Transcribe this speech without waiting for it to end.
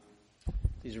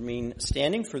Please remain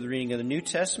standing for the reading of the New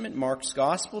Testament, Mark's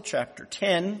Gospel, chapter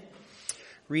 10,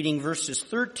 reading verses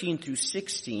 13 through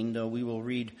 16, though we will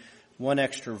read one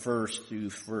extra verse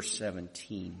through verse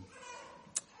 17.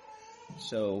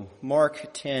 So, Mark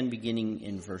 10, beginning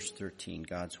in verse 13,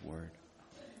 God's Word.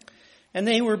 And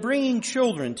they were bringing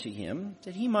children to him,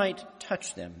 that he might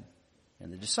touch them,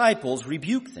 and the disciples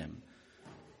rebuked them.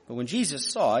 But when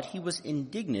Jesus saw it, he was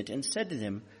indignant and said to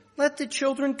them, "Let the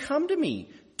children come to me.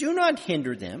 Do not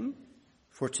hinder them,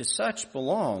 for to such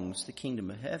belongs the kingdom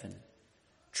of heaven.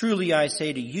 Truly I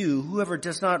say to you, whoever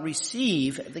does not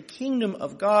receive the kingdom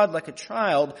of God like a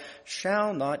child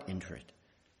shall not enter it."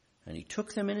 And he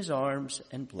took them in his arms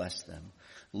and blessed them,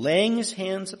 laying his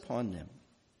hands upon them.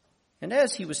 And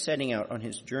as he was setting out on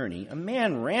his journey, a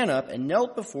man ran up and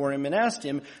knelt before him and asked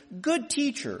him, "Good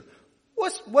teacher,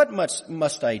 what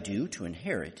must I do to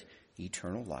inherit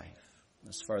eternal life?"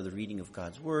 As far as the reading of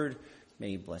God's Word, may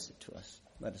he bless it to us.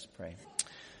 Let us pray.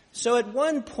 So at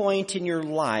one point in your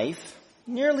life,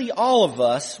 nearly all of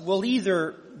us will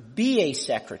either be a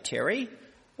secretary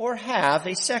or have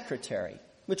a secretary,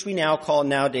 which we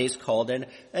nowadays call an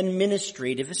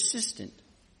administrative assistant.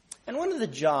 And one of the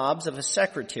jobs of a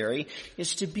secretary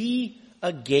is to be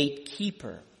a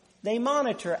gatekeeper. They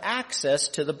monitor access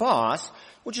to the boss,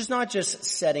 which is not just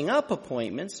setting up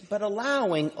appointments, but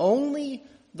allowing only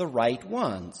the right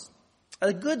ones.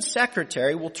 A good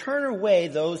secretary will turn away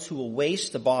those who will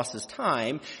waste the boss's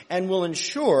time and will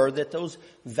ensure that those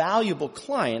valuable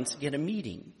clients get a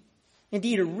meeting.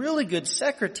 Indeed, a really good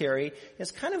secretary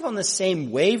is kind of on the same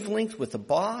wavelength with the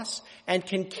boss and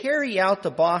can carry out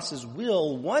the boss's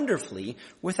will wonderfully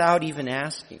without even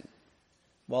asking.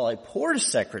 While a poor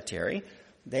secretary,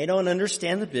 they don't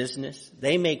understand the business,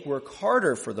 they make work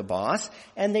harder for the boss,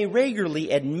 and they regularly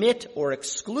admit or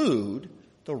exclude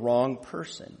the wrong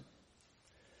person.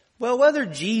 Well, whether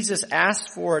Jesus asked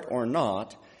for it or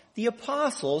not, the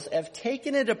apostles have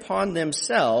taken it upon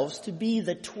themselves to be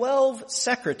the 12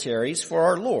 secretaries for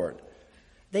our Lord.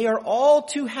 They are all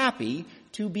too happy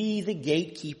to be the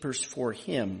gatekeepers for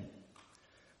him.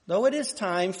 Though it is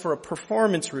time for a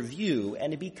performance review,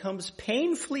 and it becomes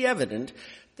painfully evident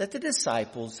that the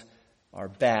disciples are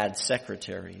bad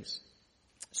secretaries.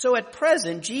 So at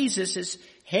present, Jesus is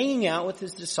hanging out with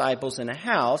his disciples in a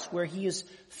house where he is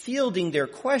fielding their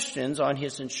questions on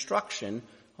his instruction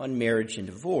on marriage and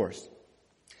divorce.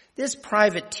 This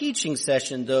private teaching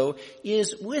session, though,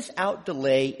 is without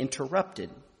delay interrupted.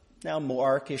 Now,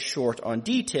 Mark is short on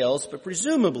details, but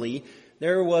presumably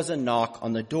there was a knock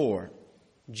on the door.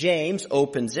 James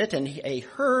opens it, and a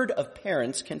herd of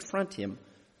parents confront him.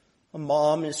 A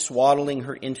mom is swaddling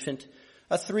her infant.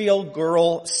 A 3-year-old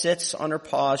girl sits on her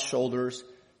pa's shoulders.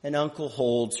 An uncle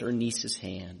holds her niece's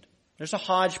hand. There's a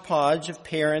hodgepodge of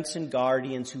parents and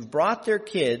guardians who've brought their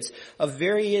kids of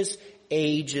various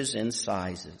ages and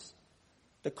sizes.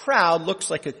 The crowd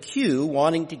looks like a queue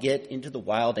wanting to get into the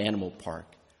wild animal park.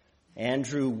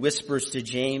 Andrew whispers to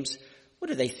James, "What,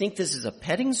 do they think this is a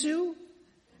petting zoo?"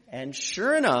 And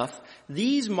sure enough,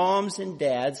 these moms and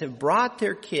dads have brought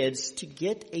their kids to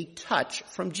get a touch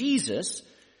from Jesus,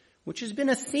 which has been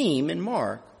a theme in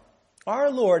Mark.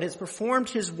 Our Lord has performed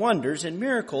his wonders and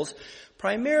miracles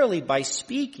primarily by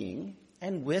speaking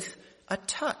and with a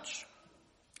touch.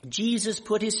 Jesus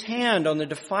put his hand on the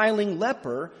defiling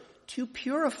leper to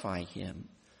purify him.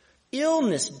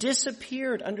 Illness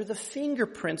disappeared under the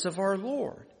fingerprints of our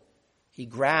Lord. He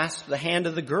grasped the hand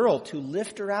of the girl to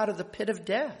lift her out of the pit of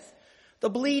death. The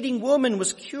bleeding woman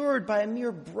was cured by a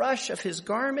mere brush of his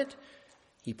garment.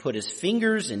 He put his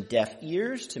fingers in deaf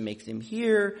ears to make them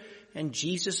hear, and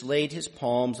Jesus laid his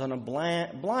palms on a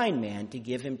blind man to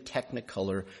give him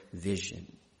technicolor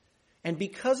vision. And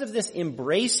because of this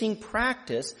embracing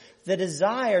practice, the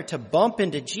desire to bump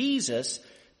into Jesus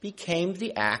became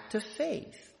the act of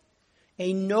faith.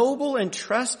 A noble and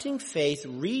trusting faith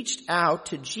reached out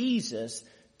to Jesus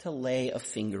to lay a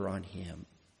finger on him.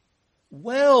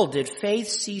 Well did faith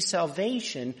see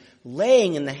salvation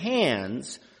laying in the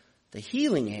hands, the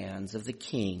healing hands of the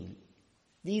King.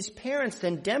 These parents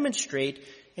then demonstrate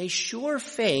a sure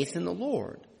faith in the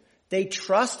Lord. They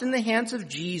trust in the hands of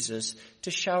Jesus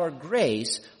to shower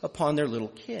grace upon their little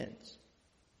kids.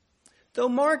 Though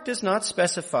Mark does not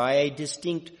specify a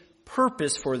distinct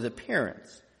purpose for the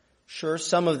parents, sure,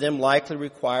 some of them likely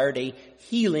required a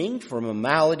healing from a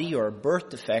malady or a birth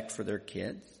defect for their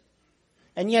kids.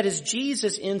 And yet as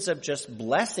Jesus ends up just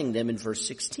blessing them in verse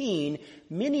 16,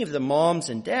 many of the moms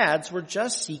and dads were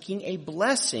just seeking a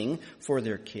blessing for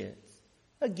their kids,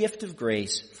 a gift of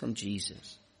grace from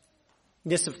Jesus.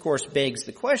 This, of course, begs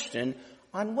the question,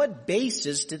 on what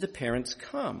basis did the parents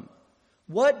come?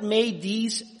 What made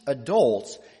these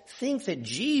adults think that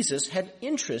Jesus had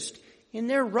interest in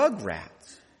their rug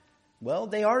rats? Well,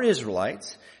 they are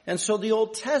Israelites, and so the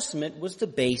Old Testament was the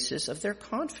basis of their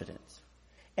confidence.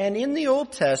 And in the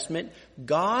Old Testament,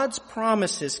 God's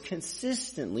promises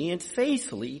consistently and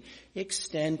faithfully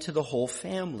extend to the whole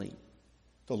family.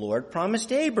 The Lord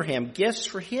promised Abraham gifts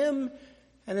for him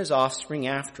and his offspring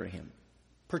after him.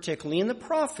 Particularly in the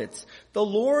prophets, the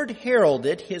Lord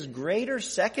heralded his greater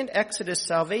second Exodus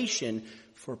salvation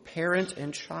for parent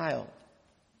and child.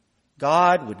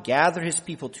 God would gather his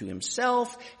people to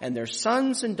himself, and their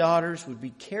sons and daughters would be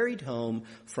carried home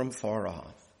from far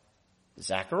off.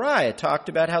 Zechariah talked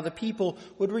about how the people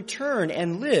would return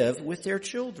and live with their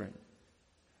children.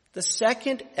 The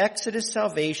second Exodus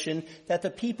salvation that the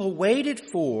people waited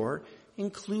for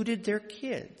included their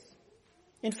kids.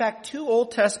 In fact, 2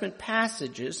 Old Testament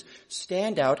passages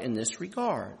stand out in this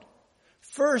regard.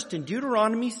 First, in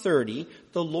Deuteronomy 30,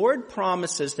 the Lord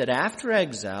promises that after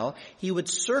exile, he would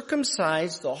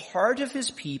circumcise the heart of his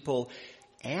people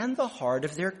and the heart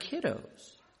of their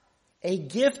kiddos. A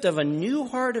gift of a new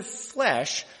heart of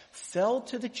flesh fell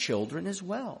to the children as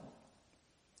well.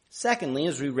 Secondly,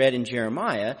 as we read in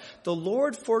Jeremiah, the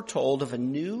Lord foretold of a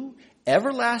new,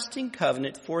 everlasting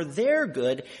covenant for their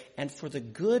good and for the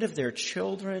good of their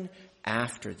children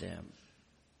after them.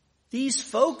 These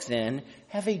folk then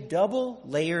have a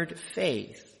double-layered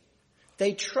faith.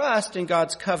 They trust in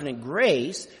God's covenant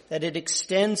grace that it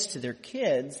extends to their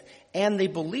kids, and they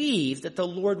believe that the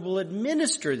Lord will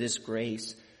administer this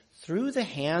grace through the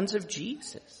hands of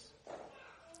Jesus.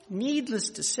 Needless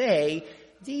to say,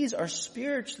 these are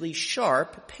spiritually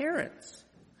sharp parents.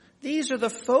 These are the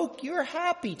folk you're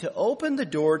happy to open the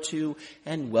door to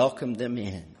and welcome them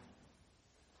in.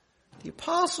 The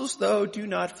apostles, though, do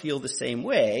not feel the same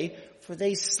way, for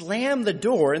they slam the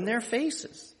door in their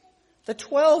faces. The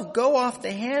 12 go off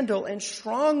the handle and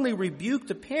strongly rebuke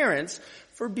the parents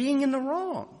for being in the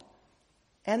wrong.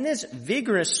 And this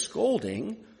vigorous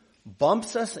scolding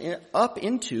bumps us up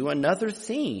into another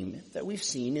theme that we've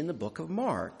seen in the book of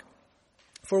Mark.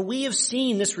 For we have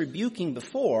seen this rebuking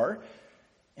before,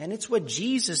 and it's what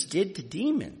Jesus did to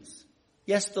demons.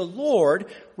 Yes, the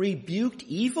Lord rebuked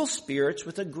evil spirits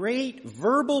with a great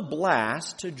verbal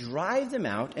blast to drive them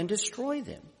out and destroy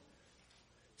them.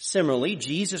 Similarly,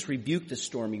 Jesus rebuked the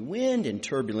stormy wind and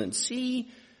turbulent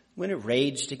sea when it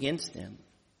raged against them.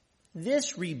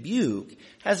 This rebuke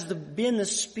has been the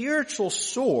spiritual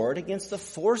sword against the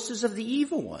forces of the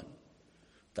evil one.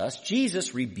 Thus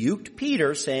Jesus rebuked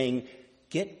Peter, saying,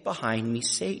 "Get behind me,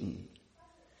 Satan."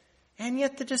 And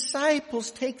yet the disciples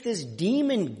take this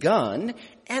demon gun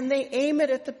and they aim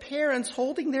it at the parents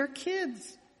holding their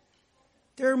kids.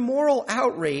 Their moral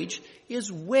outrage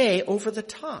is way over the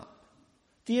top.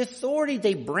 The authority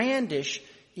they brandish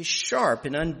is sharp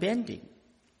and unbending.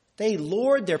 They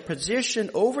lord their position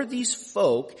over these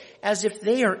folk as if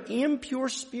they are impure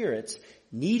spirits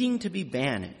needing to be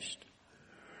banished.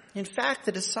 In fact,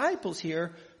 the disciples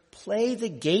here play the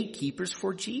gatekeepers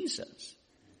for Jesus.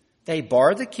 They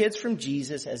bar the kids from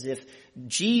Jesus as if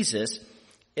Jesus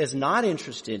is not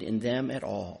interested in them at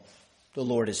all. The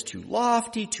Lord is too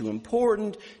lofty, too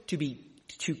important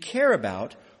to care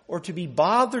about, or to be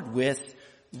bothered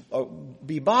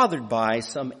by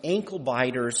some ankle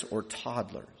biters or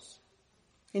toddlers.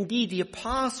 Indeed, the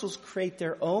apostles create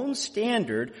their own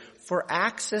standard for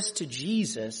access to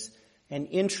Jesus and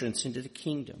entrance into the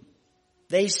kingdom.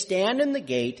 They stand in the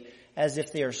gate as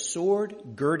if they are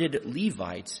sword-girded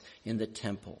Levites in the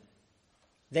temple.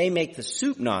 They make the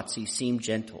soup Nazi seem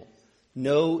gentle.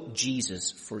 No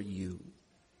Jesus for you.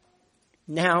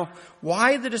 Now,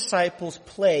 why the disciples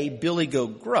play Billy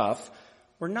Goat Gruff,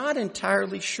 we're not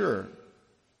entirely sure.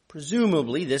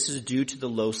 Presumably, this is due to the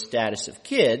low status of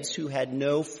kids who had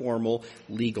no formal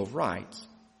legal rights.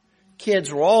 Kids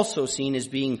were also seen as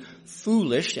being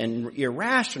foolish and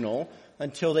irrational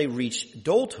until they reached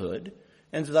adulthood,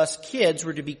 and thus kids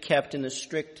were to be kept in the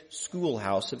strict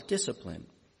schoolhouse of discipline.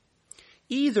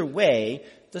 Either way,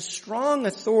 the strong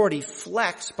authority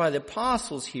flexed by the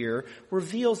apostles here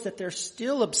reveals that they're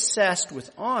still obsessed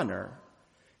with honor,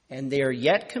 and they are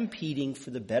yet competing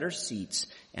for the better seats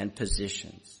and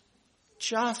positions.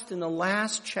 Just in the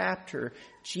last chapter,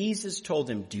 Jesus told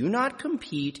them, do not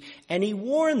compete, and he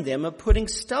warned them of putting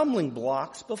stumbling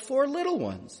blocks before little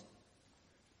ones.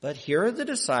 But here are the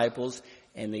disciples,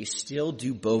 and they still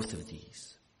do both of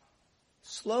these.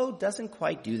 Slow doesn't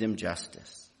quite do them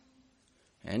justice.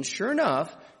 And sure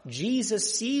enough,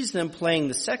 Jesus sees them playing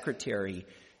the secretary,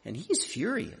 and he's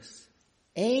furious.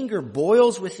 Anger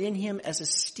boils within him as a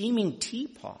steaming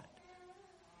teapot.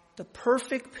 the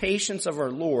perfect patience of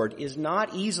our Lord is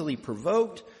not easily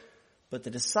provoked, but the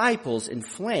disciples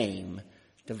inflame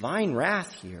divine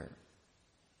wrath here.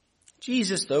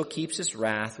 Jesus, though, keeps his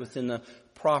wrath within the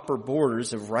proper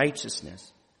borders of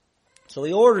righteousness. So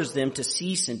he orders them to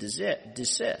cease and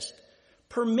desist.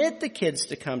 Permit the kids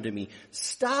to come to me.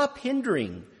 Stop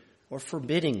hindering or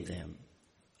forbidding them.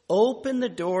 Open the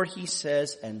door, he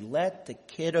says, and let the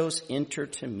kiddos enter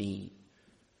to me.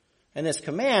 And this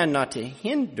command not to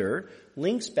hinder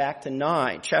links back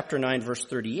to chapter 9, verse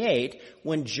 38,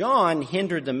 when John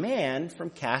hindered the man from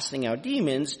casting out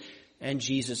demons, and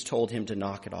Jesus told him to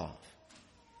knock it off.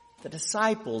 The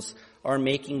disciples are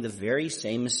making the very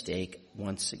same mistake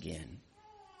once again.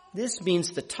 This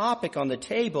means the topic on the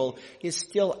table is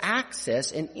still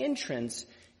access and entrance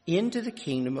into the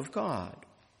kingdom of God.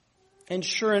 And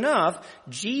sure enough,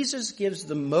 Jesus gives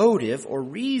the motive or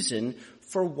reason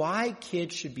for why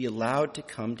kids should be allowed to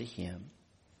come to him.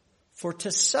 For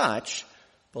to such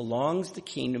belongs the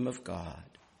kingdom of God.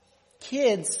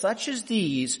 Kids such as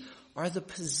these are the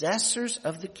possessors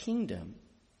of the kingdom.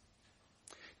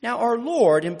 Now our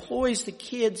Lord employs the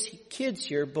kids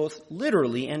here both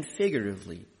literally and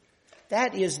figuratively.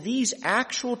 That is, these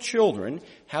actual children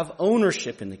have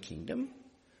ownership in the kingdom,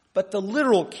 but the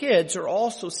literal kids are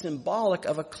also symbolic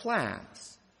of a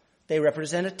class. They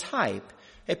represent a type,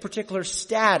 a particular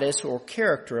status or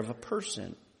character of a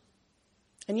person.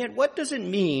 And yet, what does it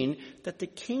mean that the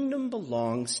kingdom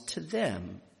belongs to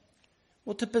them?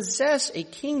 Well, to possess a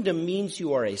kingdom means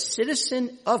you are a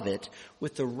citizen of it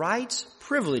with the rights,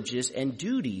 privileges, and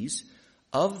duties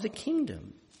of the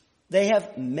kingdom. They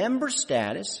have member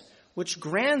status, which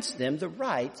grants them the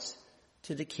rights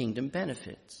to the kingdom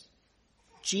benefits.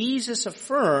 Jesus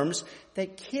affirms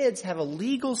that kids have a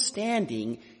legal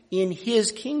standing in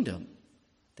his kingdom.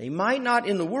 They might not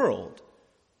in the world,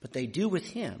 but they do with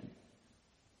him.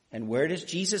 And where does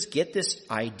Jesus get this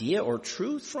idea or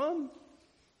truth from?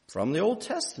 From the Old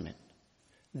Testament.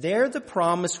 There the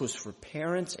promise was for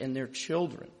parents and their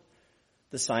children.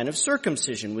 The sign of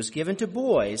circumcision was given to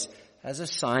boys as a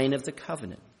sign of the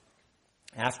covenant.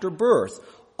 After birth,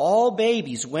 all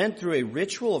babies went through a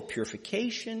ritual of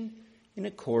purification in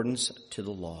accordance to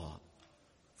the law.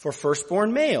 For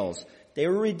firstborn males, they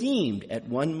were redeemed at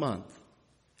 1 month.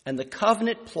 And the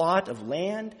covenant plot of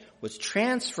land was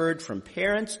transferred from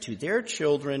parents to their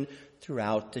children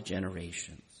throughout the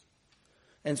generations.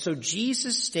 And so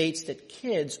Jesus states that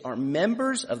kids are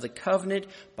members of the covenant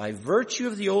by virtue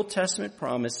of the Old Testament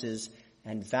promises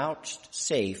and vouched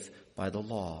safe by the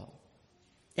law.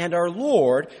 And our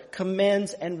Lord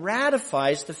commends and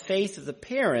ratifies the faith of the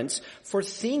parents for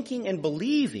thinking and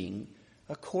believing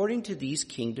according to these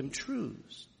kingdom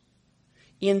truths.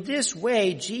 In this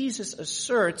way, Jesus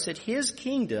asserts that his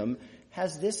kingdom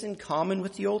has this in common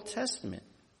with the Old Testament.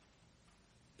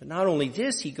 But not only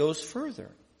this, he goes further.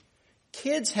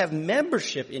 Kids have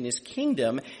membership in his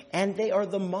kingdom, and they are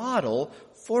the model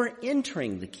for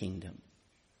entering the kingdom.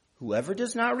 Whoever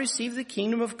does not receive the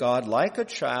kingdom of God like a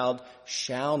child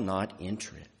shall not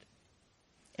enter it.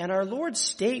 And our Lord's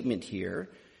statement here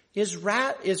is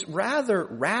rather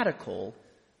radical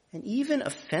and even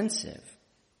offensive.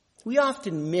 We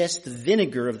often miss the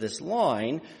vinegar of this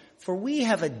line, for we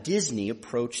have a Disney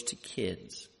approach to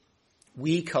kids.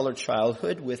 We color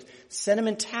childhood with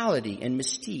sentimentality and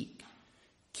mystique.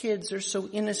 Kids are so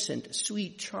innocent,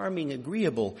 sweet, charming,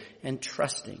 agreeable, and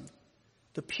trusting.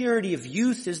 The purity of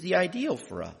youth is the ideal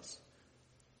for us.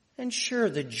 And sure,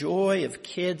 the joy of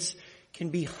kids can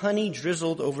be honey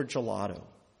drizzled over gelato.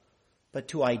 But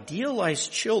to idealize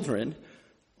children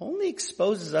only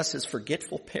exposes us as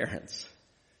forgetful parents.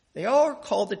 They are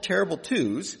called the terrible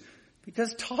twos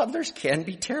because toddlers can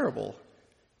be terrible.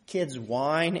 Kids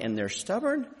whine and they're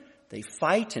stubborn. They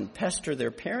fight and pester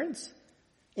their parents.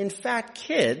 In fact,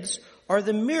 kids are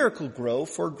the miracle grow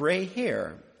for gray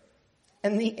hair.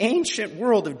 And the ancient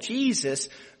world of Jesus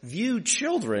viewed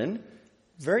children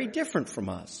very different from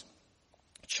us.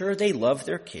 Sure, they loved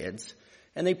their kids,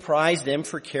 and they prized them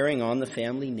for carrying on the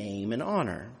family name and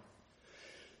honor.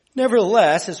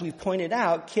 Nevertheless, as we pointed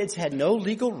out, kids had no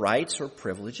legal rights or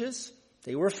privileges.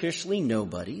 They were officially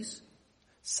nobodies.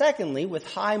 Secondly,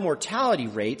 with high mortality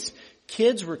rates,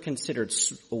 kids were considered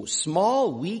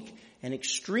small, weak, and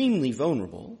extremely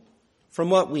vulnerable. From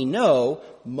what we know,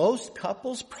 most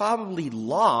couples probably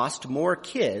lost more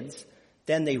kids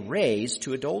than they raised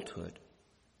to adulthood.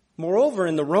 Moreover,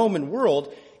 in the Roman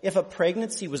world, if a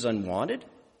pregnancy was unwanted,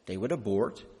 they would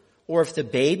abort. Or if the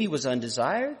baby was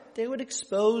undesired, they would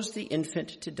expose the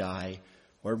infant to die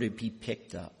or to be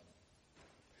picked up.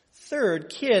 Third,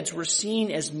 kids were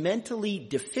seen as mentally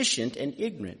deficient and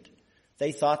ignorant.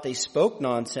 They thought they spoke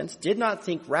nonsense, did not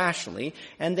think rationally,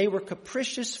 and they were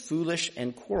capricious, foolish,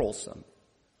 and quarrelsome.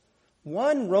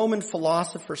 One Roman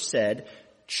philosopher said,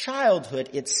 childhood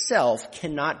itself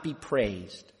cannot be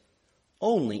praised,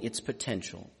 only its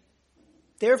potential.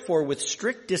 Therefore, with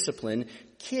strict discipline,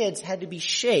 kids had to be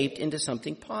shaped into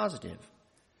something positive.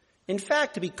 In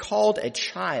fact, to be called a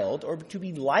child or to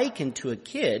be likened to a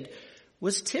kid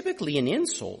was typically an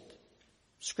insult.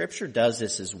 Scripture does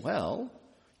this as well.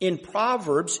 In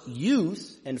Proverbs,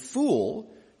 youth and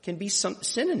fool can be some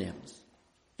synonyms.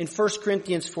 In 1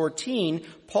 Corinthians 14,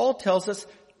 Paul tells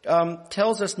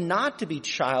us not to be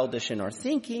childish in our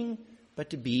thinking, but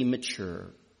to be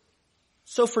mature.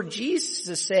 So for Jesus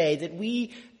to say that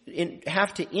we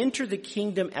have to enter the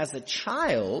kingdom as a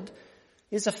child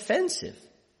is offensive.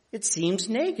 It seems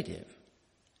negative.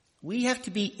 We have to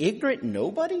be ignorant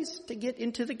nobodies to get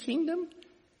into the kingdom?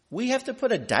 We have to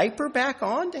put a diaper back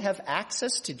on to have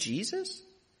access to Jesus?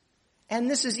 And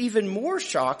this is even more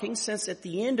shocking since at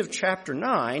the end of chapter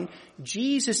 9,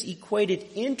 Jesus equated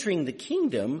entering the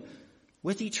kingdom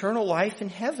with eternal life in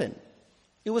heaven.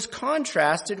 It was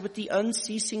contrasted with the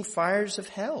unceasing fires of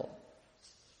hell.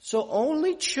 So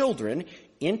only children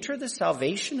enter the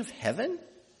salvation of heaven?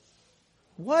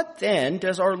 What then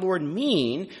does our Lord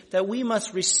mean that we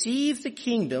must receive the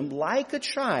kingdom like a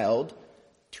child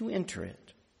to enter it?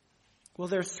 Well,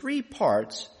 there are three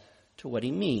parts to what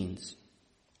he means.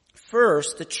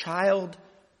 First, the child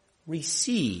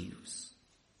receives,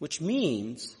 which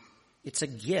means it's a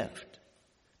gift.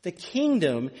 The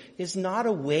kingdom is not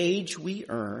a wage we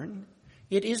earn.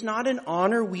 It is not an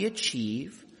honor we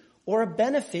achieve or a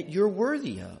benefit you're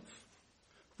worthy of.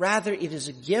 Rather, it is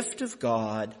a gift of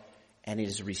God and it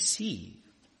is received.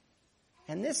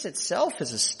 And this itself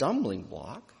is a stumbling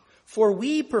block, for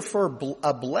we prefer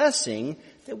a blessing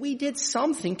that we did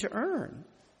something to earn.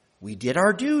 We did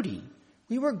our duty.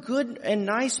 We were good and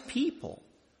nice people.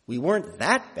 We weren't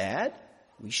that bad.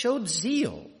 We showed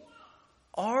zeal.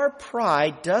 Our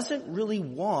pride doesn't really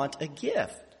want a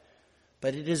gift,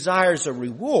 but it desires a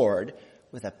reward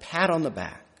with a pat on the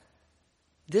back.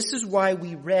 This is why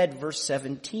we read verse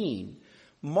 17.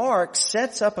 Mark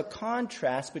sets up a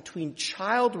contrast between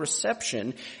child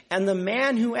reception and the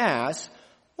man who asks,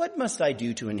 "What must I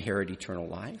do to inherit eternal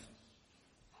life?"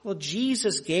 Well,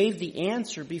 Jesus gave the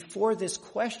answer before this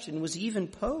question was even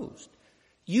posed.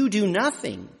 You do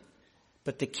nothing,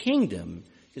 but the kingdom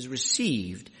is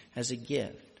received as a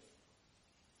gift.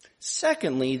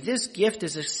 Secondly, this gift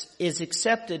is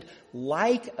accepted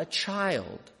like a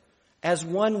child, as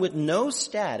one with no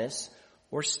status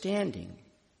or standing.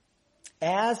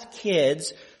 As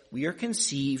kids, we are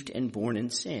conceived and born in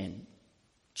sin.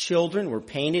 Children were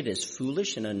painted as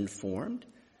foolish and uninformed.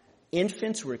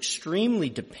 Infants were extremely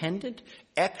dependent,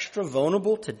 extra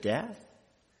vulnerable to death.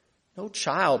 No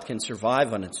child can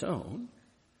survive on its own.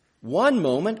 One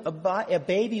moment, a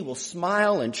baby will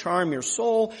smile and charm your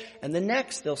soul, and the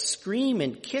next they'll scream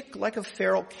and kick like a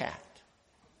feral cat.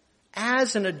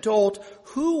 As an adult,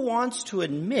 who wants to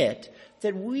admit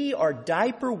that we are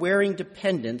diaper-wearing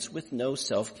dependents with no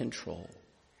self-control?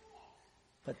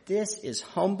 But this is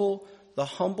the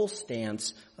humble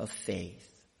stance of faith.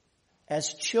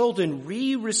 As children,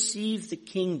 we receive the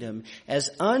kingdom as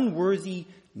unworthy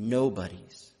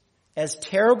nobodies, as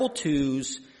terrible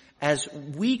twos, as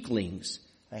weaklings,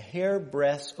 a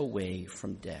hairbreadth away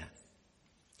from death.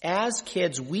 As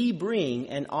kids, we bring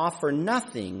and offer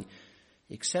nothing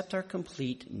except our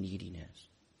complete neediness.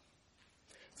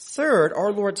 Third,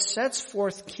 our Lord sets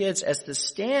forth kids as the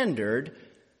standard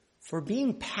for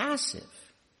being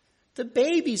passive. The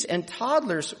babies and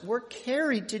toddlers were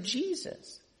carried to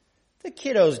Jesus. The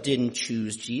kiddos didn't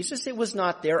choose Jesus. It was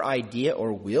not their idea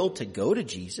or will to go to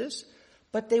Jesus,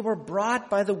 but they were brought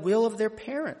by the will of their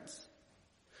parents.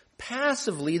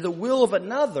 Passively, the will of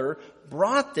another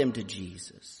brought them to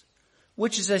Jesus,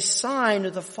 which is a sign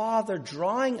of the Father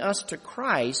drawing us to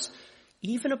Christ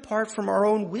even apart from our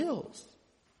own wills.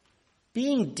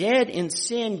 Being dead in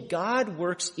sin, God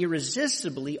works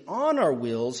irresistibly on our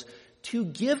wills to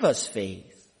give us faith.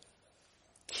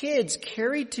 Kids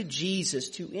carried to Jesus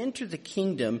to enter the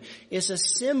kingdom is a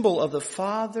symbol of the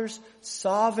Father's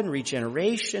sovereign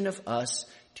regeneration of us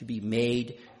to be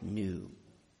made new.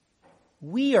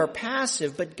 We are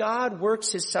passive, but God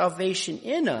works his salvation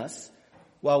in us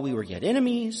while we were yet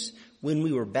enemies, when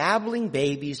we were babbling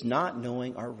babies, not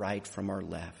knowing our right from our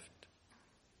left.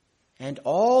 And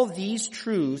all these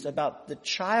truths about the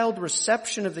child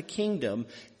reception of the kingdom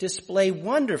display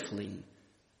wonderfully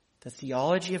the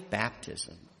theology of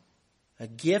baptism. A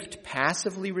gift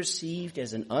passively received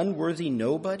as an unworthy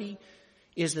nobody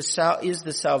is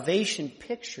the salvation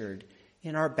pictured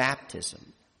in our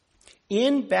baptism.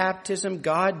 In baptism,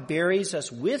 God buries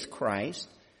us with Christ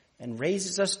and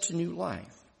raises us to new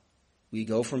life. We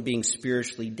go from being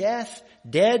spiritually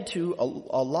dead to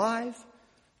alive,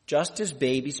 just as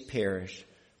babies perish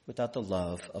without the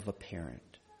love of a parent.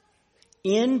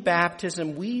 In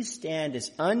baptism, we stand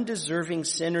as undeserving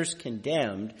sinners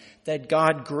condemned, that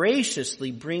God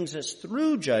graciously brings us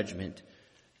through judgment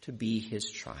to be his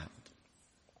child.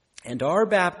 And our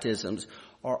baptisms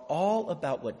are all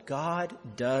about what God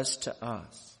does to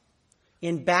us.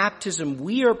 In baptism,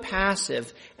 we are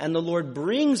passive, and the Lord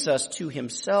brings us to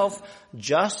himself,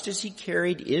 just as he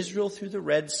carried Israel through the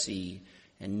Red Sea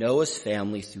and Noah's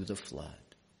family through the flood.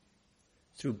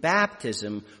 Through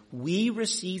baptism, we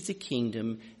receive the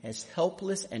kingdom as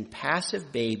helpless and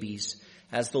passive babies,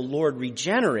 as the Lord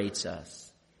regenerates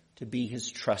us to be his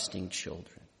trusting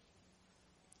children.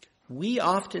 We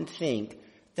often think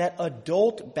that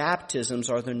adult baptisms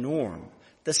are the norm,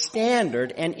 the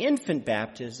standard, and infant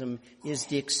baptism is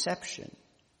the exception.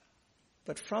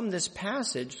 But from this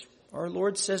passage, our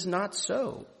Lord says not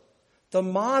so. The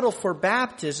model for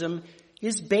baptism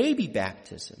is baby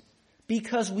baptism,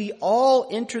 because we all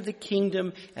enter the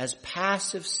kingdom as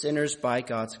passive sinners by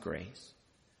God's grace.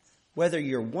 Whether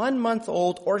you're 1 month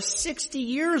old or 60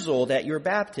 years old at your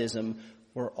baptism,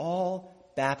 we're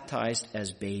all baptized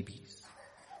as babies.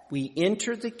 We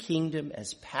enter the kingdom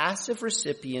as passive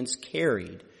recipients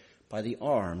carried by the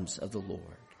arms of the Lord.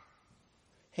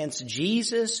 Hence,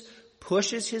 Jesus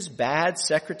pushes his bad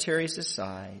secretaries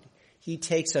aside. He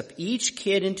takes up each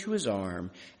kid into his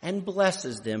arm and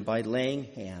blesses them by laying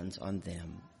hands on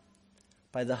them.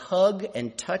 By the hug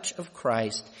and touch of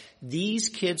Christ, these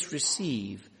kids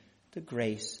receive the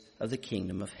grace of the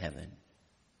kingdom of heaven.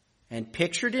 And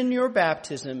pictured in your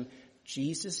baptism,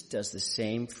 Jesus does the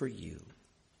same for you.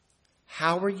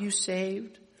 How are you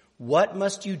saved? What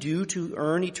must you do to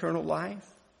earn eternal life?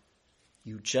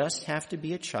 You just have to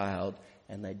be a child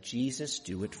and let Jesus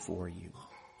do it for you.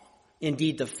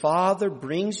 Indeed, the Father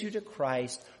brings you to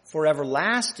Christ for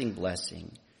everlasting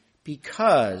blessing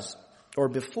because, or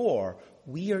before,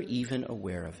 we are even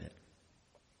aware of it.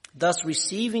 Thus,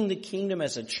 receiving the kingdom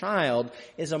as a child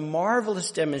is a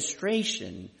marvelous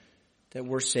demonstration that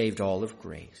we're saved all of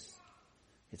grace.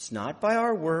 It's not by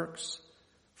our works,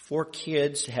 for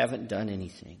kids haven't done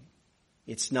anything.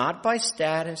 It's not by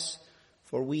status,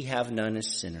 for we have none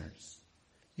as sinners.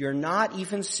 You're not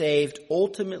even saved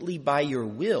ultimately by your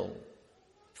will,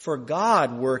 for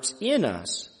God works in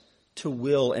us to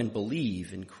will and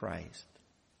believe in Christ.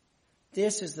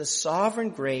 This is the sovereign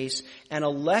grace and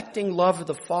electing love of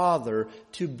the Father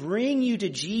to bring you to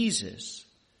Jesus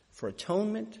for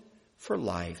atonement, for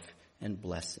life, and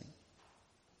blessing.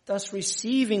 Thus,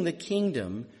 receiving the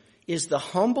kingdom is the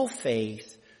humble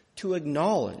faith to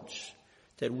acknowledge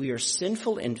that we are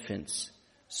sinful infants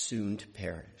soon to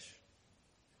perish.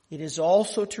 It is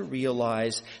also to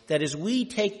realize that as we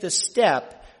take the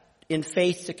step in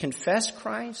faith to confess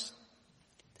Christ,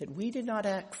 that we did not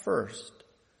act first,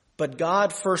 but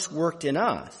God first worked in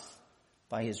us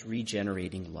by his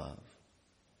regenerating love.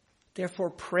 Therefore,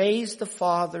 praise the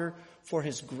Father for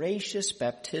his gracious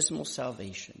baptismal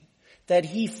salvation, that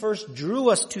he first drew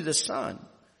us to the Son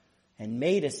and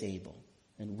made us able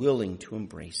and willing to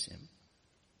embrace him.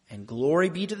 And glory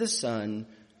be to the Son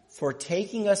for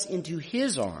taking us into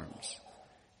his arms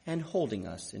and holding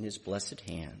us in his blessed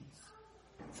hands.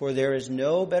 For there is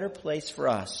no better place for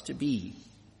us to be,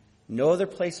 no other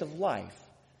place of life,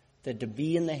 than to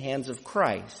be in the hands of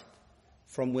Christ,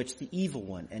 from which the evil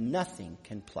one and nothing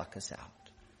can pluck us out.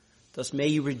 Thus may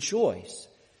you rejoice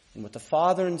in what the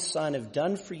Father and Son have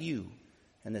done for you,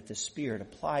 and that the Spirit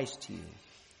applies to you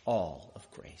all of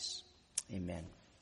grace. Amen.